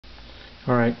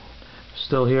Alright,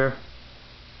 still here,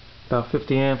 about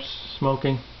 50 amps,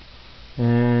 smoking,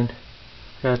 and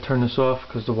I gotta turn this off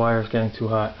because the wire is getting too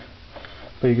hot.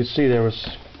 But you can see there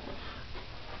was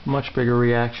much bigger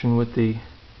reaction with the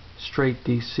straight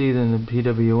DC than the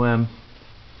PWM.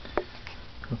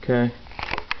 Okay,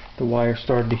 the wire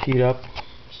started to heat up,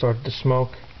 started to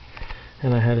smoke,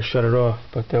 and I had to shut it off,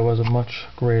 but there was a much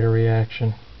greater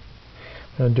reaction.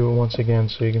 I'm going to do it once again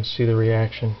so you can see the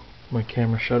reaction. My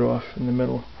camera shut off in the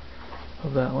middle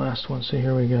of that last one, so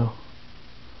here we go.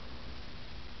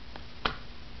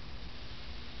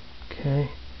 Okay,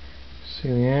 see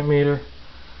the ammeter,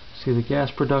 see the gas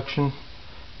production.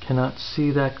 Cannot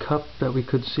see that cup that we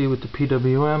could see with the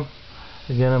PWM.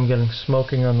 Again, I'm getting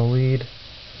smoking on the lead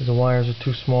because the wires are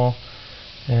too small,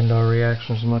 and our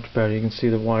reaction is much better. You can see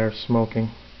the wire smoking.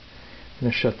 I'm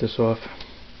going to shut this off.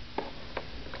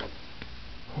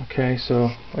 Okay, so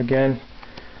again,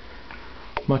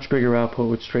 much bigger output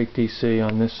with straight DC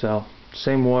on this cell.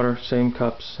 Same water, same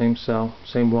cups, same cell,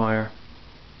 same wire.